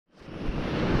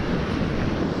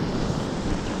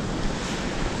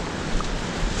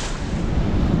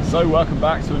So welcome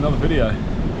back to another video.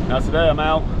 Now today I'm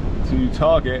out to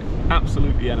target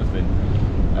absolutely anything.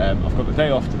 I've got the day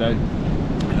off today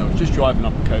and I was just driving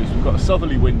up the coast. We've got a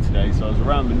southerly wind today, so I was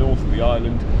around the north of the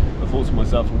island. I thought to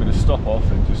myself, I'm going to stop off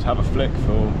and just have a flick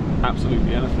for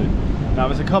absolutely anything. Now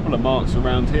there's a couple of marks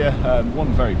around here.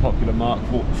 One very popular mark,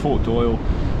 Fort Doyle,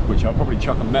 which I'll probably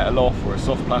chuck a metal off or a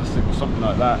soft plastic or something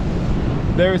like that.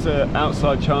 There is an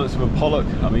outside chance of a pollock.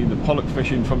 I mean, the pollock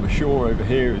fishing from the shore over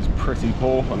here is pretty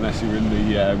poor unless you're in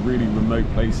the really remote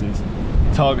places,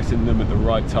 targeting them at the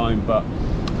right time, but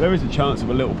there is a chance of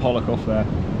a little pollock off there.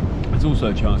 There's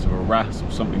also a chance of a wrasse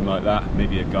or something like that,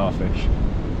 maybe a garfish.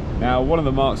 Now, one of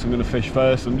the marks I'm going to fish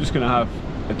first, I'm just going to have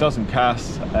a dozen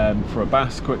casts for a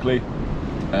bass quickly.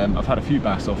 I've had a few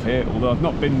bass off here, although I've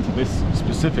not been to this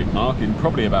specific mark in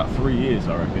probably about 3 years,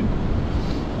 I reckon.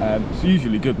 It's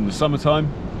usually good in the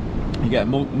summertime. You get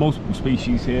multiple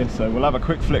species here, so we'll have a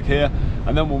quick flick here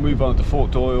and then we'll move on to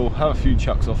Fort Doyle, have a few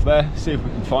chucks off there, see if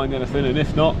we can find anything, and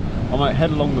if not, I might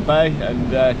head along the bay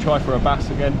and try for a bass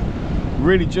again.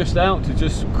 Really just out to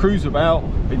just cruise about,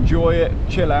 enjoy it,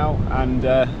 chill out, and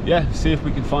yeah, see if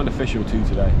we can find a fish or two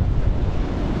today.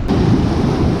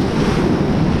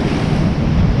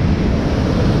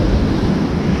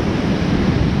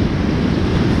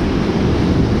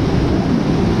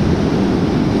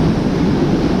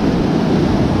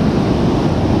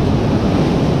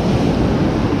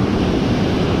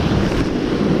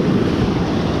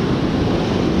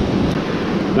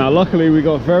 Now luckily we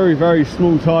got very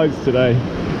small tides today,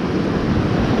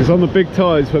 because on the big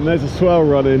tides, when there's a swell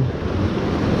running,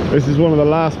 this is one of the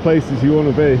last places you want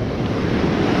to be.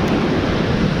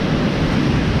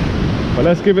 But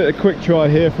let's give it a quick try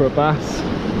here for a bass.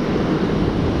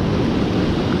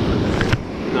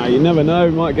 Now you never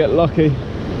know, might get lucky.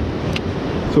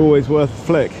 It's always worth a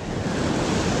flick.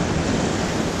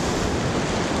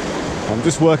 I'm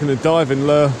just working a diving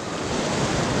lure.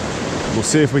 We'll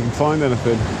see if we can find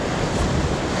anything.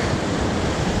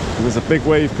 And there's a big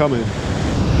wave coming.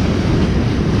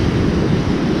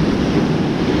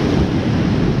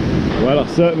 Well, I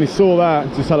certainly saw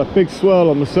that. Just had a big swirl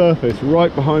on the surface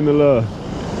right behind the lure.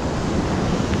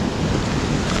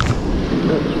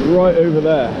 It's right over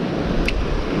there.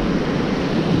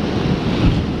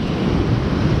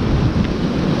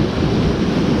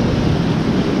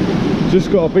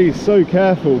 Just got to be so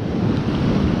careful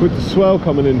with the swell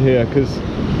coming in here, because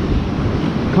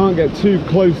can't get too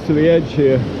close to the edge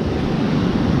here.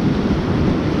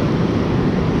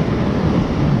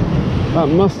 That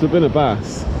must have been a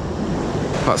bass.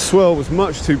 That swell was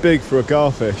much too big for a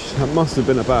garfish. That must have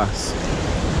been a bass.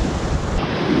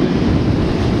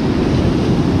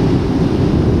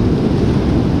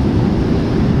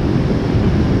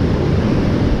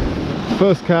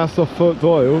 First cast off Fort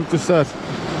Doyle, just had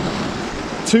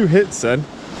 2 hits then.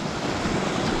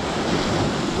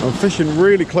 I'm fishing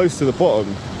really close to the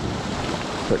bottom.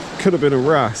 That could have been a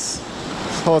wrasse.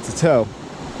 It's hard to tell.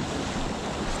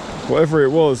 Whatever it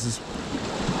was is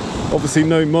obviously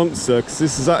no monster, because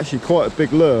this is actually quite a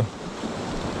big lure.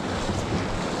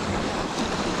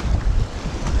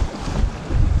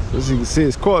 As you can see,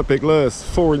 it's quite a big lure. It's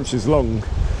 4 inches long.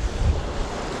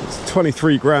 It's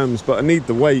 23 grams, but I need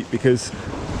the weight because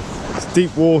it's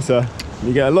deep water.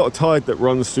 You get a lot of tide that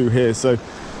runs through here, so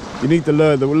you need the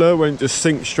lure. The lure won't just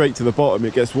sink straight to the bottom.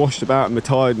 It gets washed about in the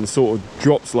tide and sort of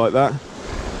drops like that.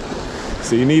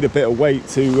 So you need a bit of weight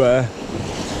to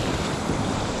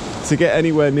get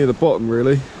anywhere near the bottom,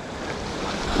 really.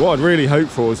 What I'd really hope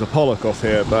for is a pollock off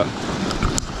here, but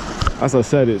as I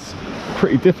said, it's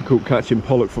pretty difficult catching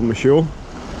pollock from the shore,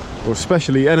 or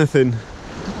especially anything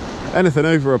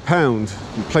over a pound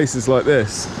in places like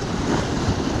this.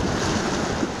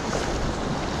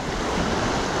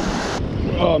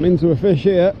 Oh, I'm into a fish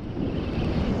here.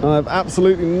 I have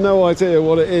absolutely no idea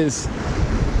what it is.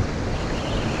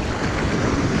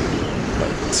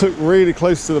 It took really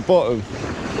close to the bottom.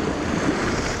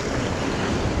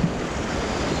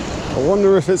 I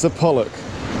wonder if it's a pollock.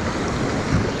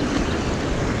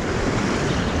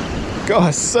 God,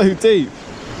 it's so deep.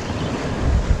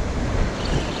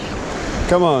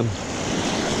 Come on.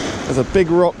 There's a big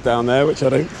rock down there which I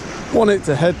don't want it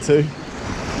to head to.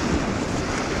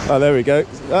 Oh, there we go.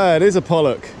 Ah, it is a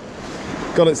pollock.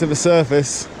 Got it to the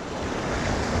surface.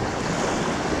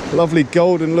 Lovely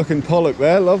golden looking pollock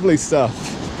there. Lovely stuff.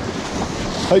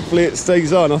 Hopefully it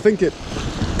stays on. I think it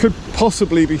could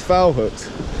possibly be foul hooked.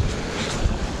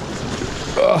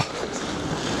 Ugh.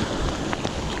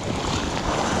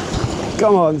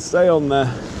 Come on, stay on there.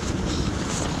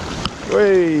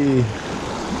 Whee!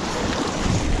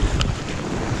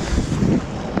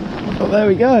 Oh, there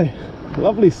we go.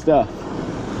 Lovely stuff.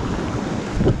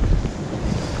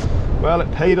 Well,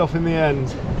 it paid off in the end.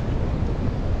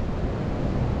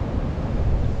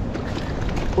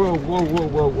 Whoa, whoa, whoa,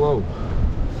 whoa, whoa.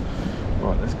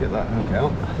 Right, let's get that hook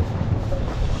out.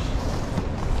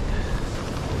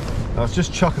 I was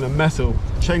just chucking a metal,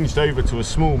 changed over to a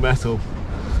small metal.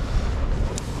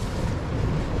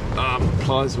 My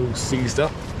pliers are all seized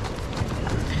up.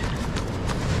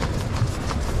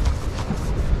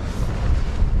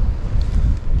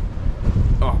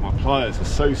 Oh, my pliers are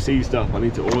so seized up, I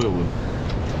need to oil them.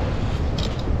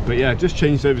 But yeah, just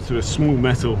changed over to a small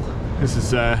metal. This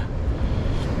is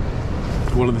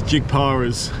one of the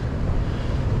Jigpara's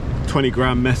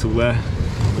 20-gram metal there.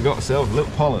 We got ourselves a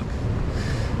little Pollock.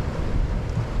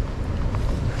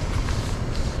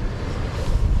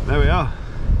 There we are,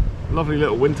 lovely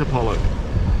little winter Pollock.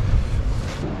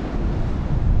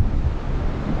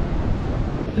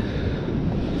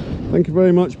 Thank you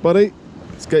very much, buddy.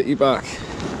 Let's get you back.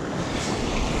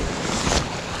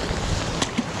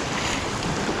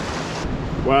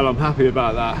 Well, I'm happy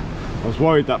about that. I was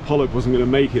worried that Pollock wasn't going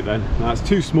to make it then. Now, it's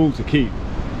too small to keep.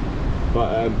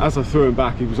 But as I threw him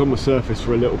back, he was on the surface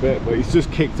for a little bit, but he's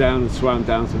just kicked down and swam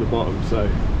down to the bottom, so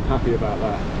happy about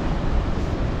that.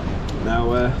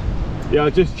 Now, yeah, I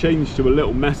just changed to a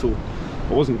little metal.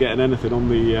 I wasn't getting anything on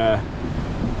the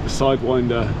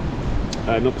sidewinder,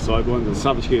 not the sidewinder, the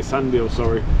Savage Gear sand deal,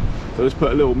 sorry. So I just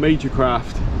put a little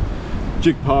Majorcraft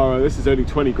Jigpara. This is only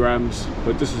 20 grams,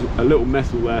 but just a little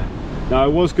metal there. Now, I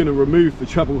was going to remove the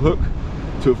treble hook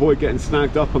to avoid getting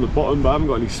snagged up on the bottom, but I haven't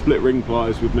got any split ring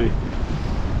pliers with me.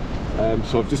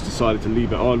 So I've just decided to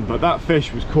leave it on. But that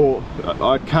fish was caught,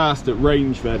 I cast at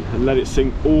range then and let it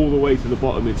sink all the way to the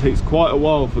bottom. It takes quite a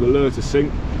while for the lure to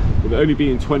sink, with it only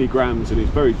being 20 grams and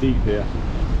it's very deep here.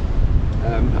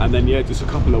 And then yeah, just a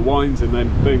couple of winds and then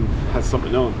boom, has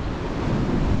something on.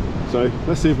 So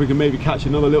let's see if we can maybe catch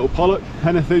another little Pollock,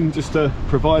 anything just to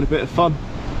provide a bit of fun.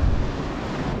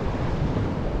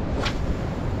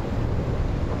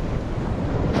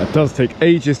 It does take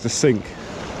ages to sink,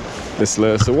 this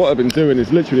lure. So what I've been doing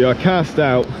is literally I cast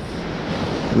out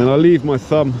and then I leave my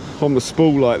thumb on the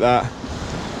spool like that,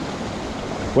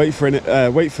 wait for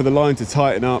the line to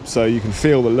tighten up so you can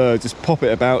feel the lure, just pop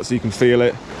it about so you can feel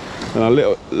it, and I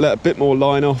let a bit more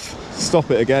line off, stop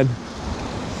it again,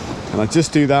 and I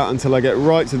just do that until I get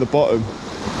right to the bottom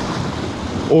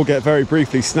or get very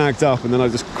briefly snagged up, and then I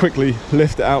just quickly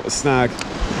lift it out the snag,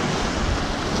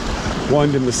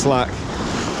 wind in the slack.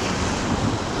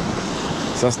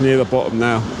 So that's near the bottom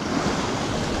now,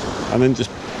 and then just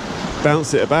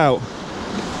bounce it about.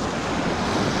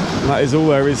 And that is all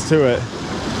there is to it.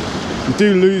 You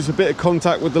do lose a bit of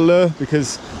contact with the lure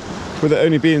because with it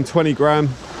only being 20 gram,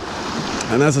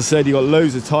 and as I said, you got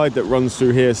loads of tide that runs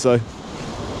through here. So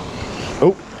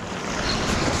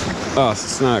it's a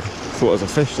snag. Thought it was a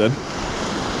fish then,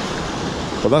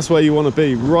 but that's where you want to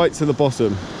be, right to the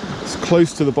bottom, as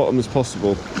close to the bottom as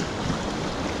possible.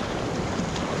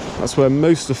 That's where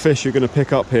most of the fish you're going to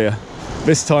pick up here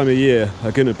this time of year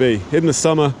are going to be. In the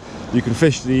summer you can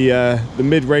fish the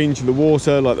mid-range of the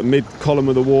water, like the mid-column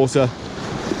of the water,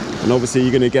 and obviously you're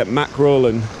going to get mackerel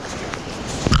and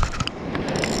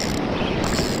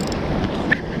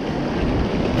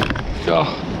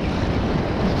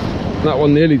that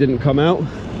one nearly didn't come out.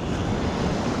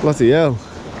 Bloody hell.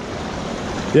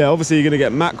 Yeah, obviously you're going to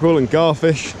get mackerel and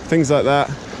garfish, things like that.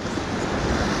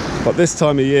 But this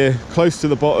time of year, close to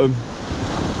the bottom,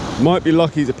 might be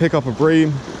lucky to pick up a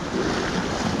bream,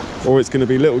 or it's going to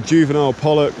be little juvenile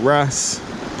pollock, wrasse,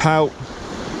 pout,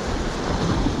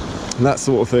 and that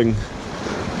sort of thing.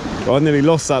 But I nearly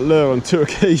lost that lure on 2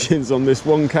 occasions on this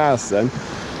one cast then.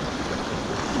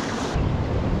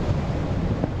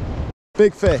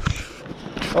 Big fish.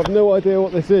 I've no idea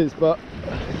what this is, but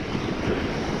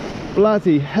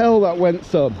bloody hell, that went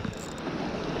sub.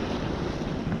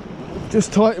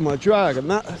 Just tightened my drag,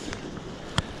 and that,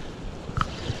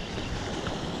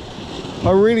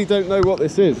 I really don't know what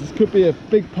this is. This could be a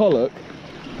big pollock.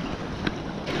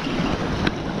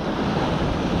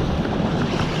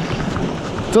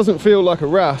 Doesn't feel like a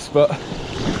wrasse, but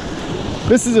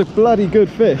this is a bloody good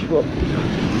fish. But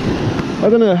I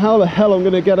don't know how the hell I'm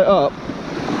going to get it up.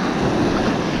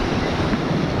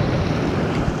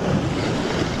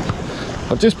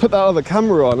 I've just put that other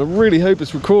camera on. I really hope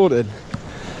it's recorded.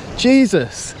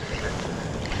 Jesus,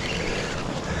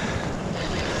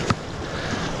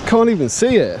 can't even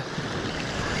see it.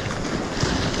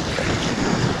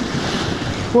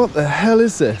 What the hell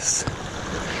is this?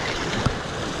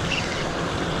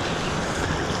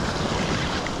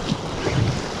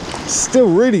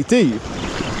 Still really deep.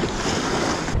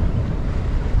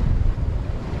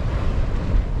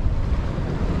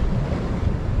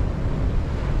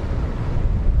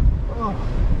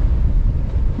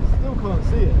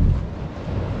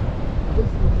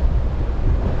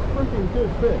 good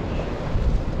fish.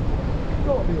 It's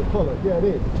got to be a pollock. Yeah, it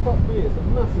is. Fuck me, it's a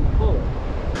massive pollock.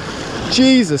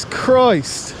 Jesus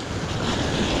Christ.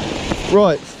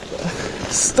 Right,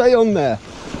 stay on there.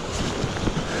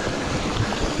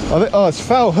 Oh, it's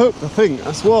foul hooked, I think,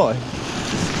 that's why.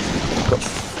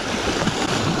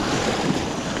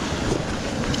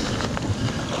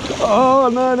 Oh,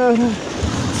 no, no, no.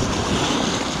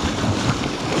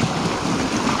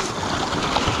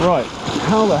 Right,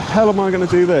 how the hell am I going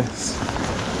to do this?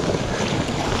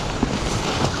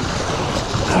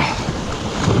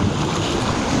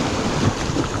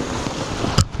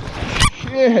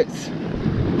 Shit!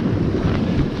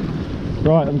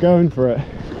 Right, I'm going for it.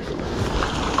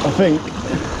 I think.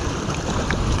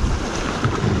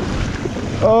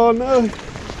 Oh no!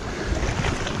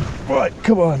 Right,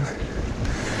 come on.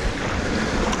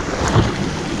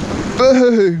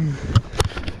 Boom!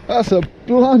 That's a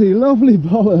bloody lovely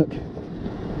pollock.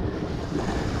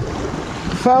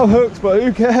 Foul hooked, but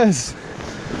who cares?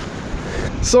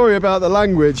 Sorry about the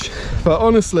language, but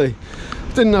honestly,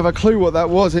 I didn't have a clue what that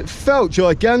was. It felt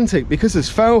gigantic because it's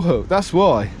foul hooked, that's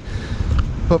why.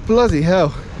 But bloody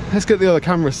hell, let's get the other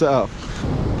camera set up.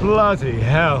 Bloody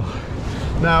hell.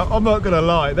 Now, I'm not gonna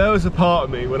lie, there was a part of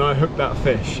me when I hooked that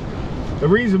fish. The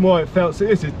reason why it felt so,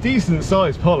 it's a decent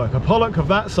sized pollock. A pollock of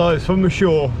that size from the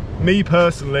shore, me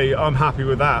personally, I'm happy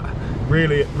with that.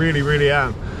 Really, really, really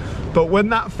am. But when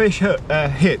that fish hit,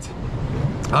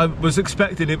 I was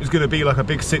expecting it was gonna be like a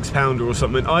big 6-pounder or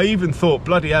something. I even thought,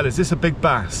 bloody hell, is this a big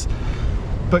bass?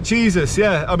 But Jesus,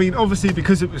 yeah, I mean, obviously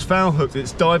because it was foul hooked,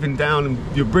 it's diving down and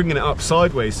you're bringing it up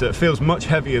sideways, so it feels much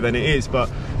heavier than it is.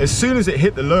 But as soon as it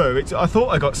hit the lure, I thought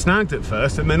I got snagged at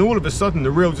first, and then all of a sudden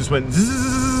the reel just went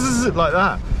zzz, like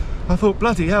that. I thought,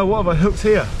 bloody hell, what have I hooked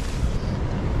here?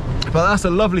 But that's a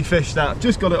lovely fish that.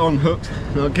 Just got it on hooked,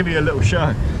 and I'll give you a little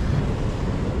show.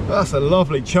 That's a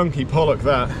lovely chunky pollock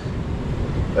that.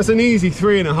 That's an easy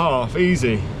 3.5,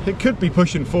 easy. It could be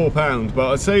pushing 4 pounds,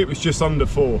 but I'd say it was just under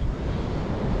 4.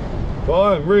 But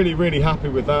I'm really, really happy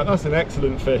with that. That's an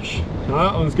excellent fish. Now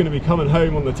that one's going to be coming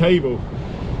home on the table,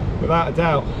 without a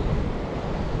doubt.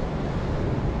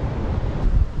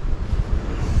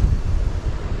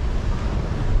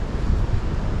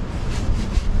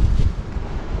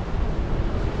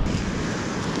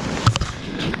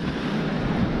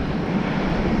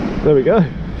 There we go,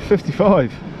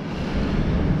 55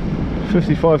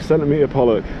 centimetre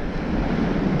pollock.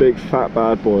 Big fat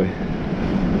bad boy.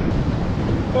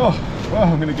 Oh, well,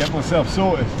 I'm going to get myself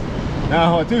sorted.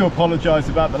 Now, I do apologise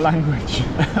about the language.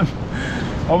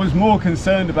 I was more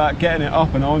concerned about getting it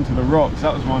up and onto the rocks.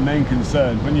 That was my main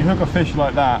concern. When you hook a fish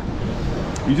like that,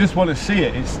 you just want to see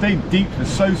it. It stayed deep for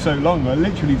so long. I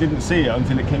literally didn't see it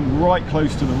until it came right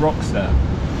close to the rocks there.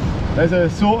 There's a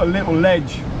sort of little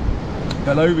ledge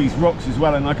below these rocks as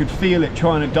well, and I could feel it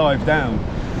trying to dive down.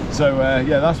 So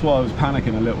yeah, that's why I was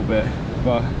panicking a little bit.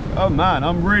 But oh man,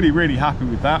 I'm really, really happy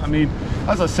with that. I mean,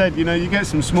 as I said, you know, you get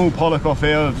some small pollock off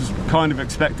here. I was kind of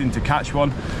expecting to catch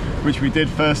one, which we did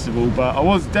first of all, but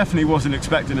I definitely wasn't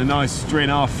expecting a nice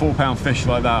 3.5, 4 pound fish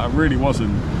like that. I really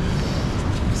wasn't.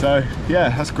 So yeah,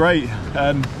 that's great.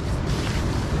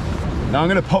 Now I'm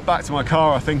going to pop back to my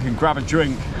car, I think, and grab a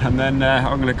drink, and then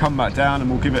I'm going to come back down and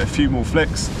we'll give it a few more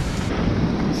flicks.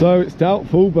 So it's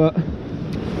doubtful, but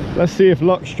let's see if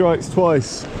luck strikes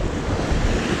twice.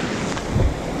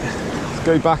 Let's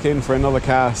go back in for another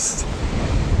cast.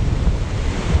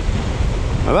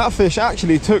 Now that fish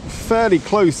actually took fairly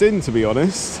close in, to be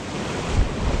honest.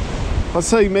 I'd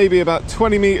say maybe about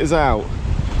 20 metres out.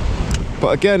 But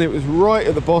again, it was right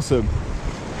at the bottom.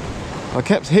 I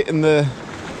kept hitting the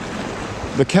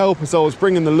kelp as I was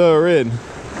bringing the lure in.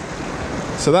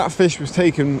 So that fish was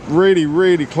taken really,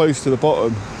 really close to the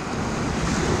bottom.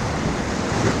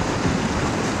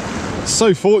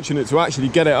 So fortunate to actually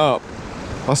get it up.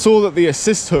 I saw that the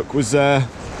assist hook was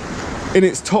in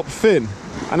its top fin,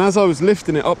 and as I was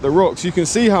lifting it up the rocks, you can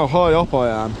see how high up I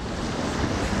am.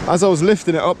 As I was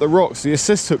lifting it up the rocks, the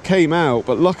assist hook came out,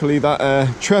 but luckily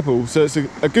that treble, so it's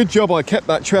a good job I kept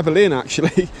that treble in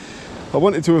actually. I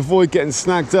wanted to avoid getting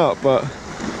snagged up, but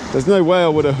there's no way I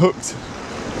would have hooked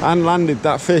and landed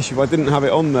that fish if I didn't have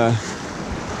it on there.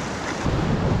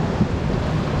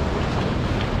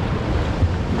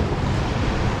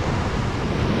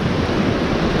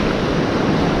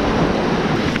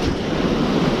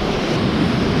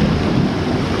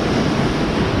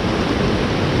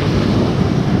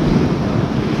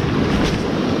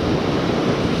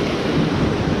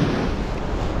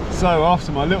 So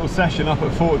after my little session up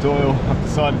at Fort Doyle, I've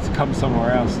decided to come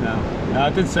somewhere else now. Now I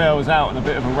did say I was out on a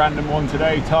bit of a random one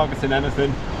today, targeting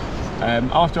anything.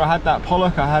 After I had that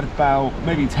pollock, I had about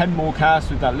maybe 10 more casts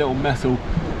with that little metal,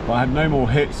 but I had no more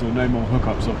hits or no more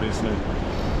hookups, obviously.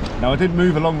 Now I did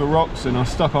move along the rocks and I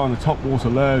stuck on a top water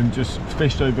lure and just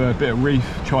fished over a bit of reef,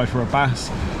 tried for a bass.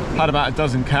 Had about a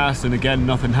dozen casts and again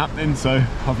nothing happening, so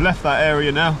I've left that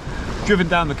area now, driven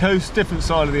down the coast, different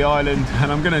side of the island,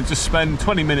 and I'm going to just spend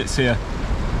 20 minutes here.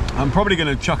 I'm probably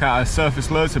going to chuck out a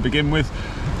surface lure to begin with.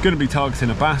 Going to be targeting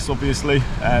a bass obviously,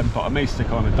 but I may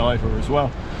stick on a diver as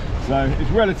well. So it's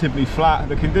relatively flat,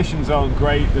 the conditions aren't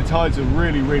great, the tides are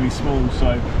really small,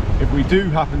 so if we do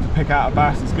happen to pick out a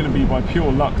bass, it's going to be by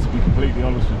pure luck, to be completely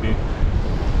honest with you.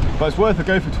 But it's worth a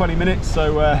go for 20 minutes,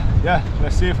 so yeah,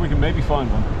 let's see if we can maybe find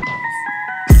one.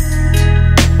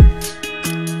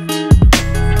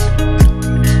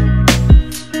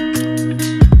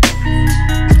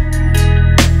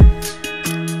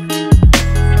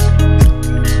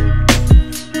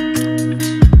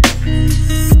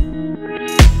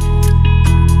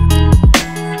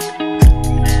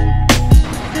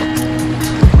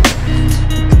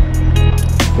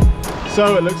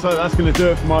 So it looks like that's going to do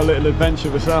it for my little adventure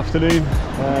this afternoon.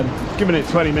 Giving it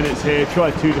 20 minutes here,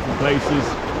 tried 2 different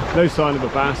places, no sign of a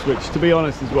bass, which to be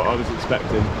honest is what I was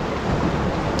expecting.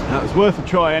 That was worth a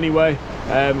try anyway.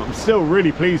 I'm still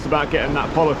really pleased about getting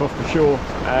that pollock off the shore.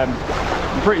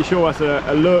 I'm pretty sure that's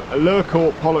a lure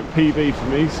caught pollock PB for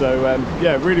me, so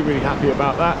yeah, really happy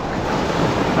about that.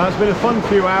 Now it's been a fun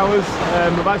few hours.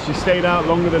 I've actually stayed out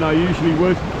longer than I usually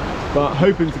would, but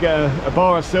hoping to get a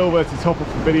bar of silver to top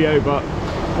off the video, but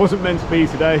wasn't meant to be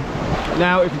today.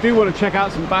 Now if you do want to check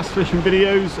out some bass fishing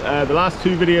videos, the last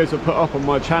 2 videos I put up on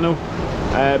my channel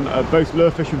are both lure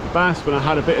fishing for bass when I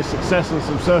had a bit of success on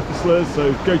some surface lures,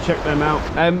 so go check them out.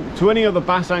 To any other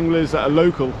bass anglers that are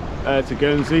local to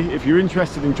Guernsey, if you're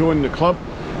interested in joining the club,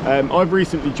 I've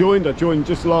recently joined. I joined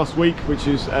just last week, which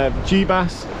is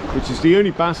G-Bass, which is the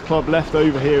only bass club left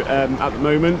over here at the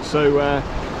moment, so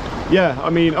yeah, I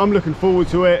mean, I'm looking forward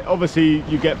to it. Obviously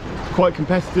you get quite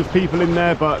competitive people in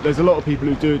there, but there's a lot of people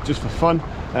who do it just for fun,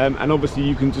 and obviously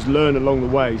you can just learn along the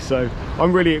way. So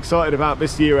I'm really excited about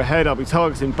this year ahead. I'll be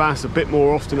targeting bass a bit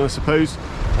more often, I suppose,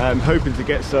 hoping to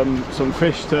get some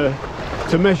fish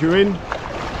to measure in.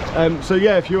 So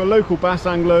yeah, if you're a local bass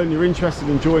angler and you're interested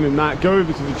in joining that, go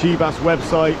over to the G-Bass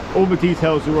website. All the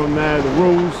details are on there, the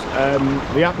rules,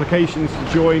 the applications to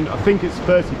join. I think it's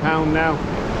 £30 now.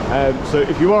 So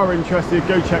if you are interested,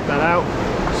 go check that out,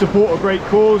 support a great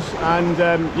cause, and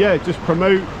yeah, just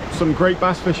promote some great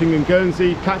bass fishing in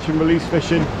Guernsey, catch and release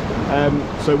fishing,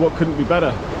 so what couldn't be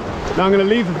better. Now I'm going to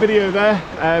leave the video there.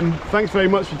 Thanks very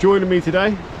much for joining me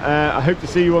today. I hope to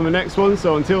see you on the next one,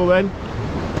 so until then,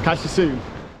 catch you soon.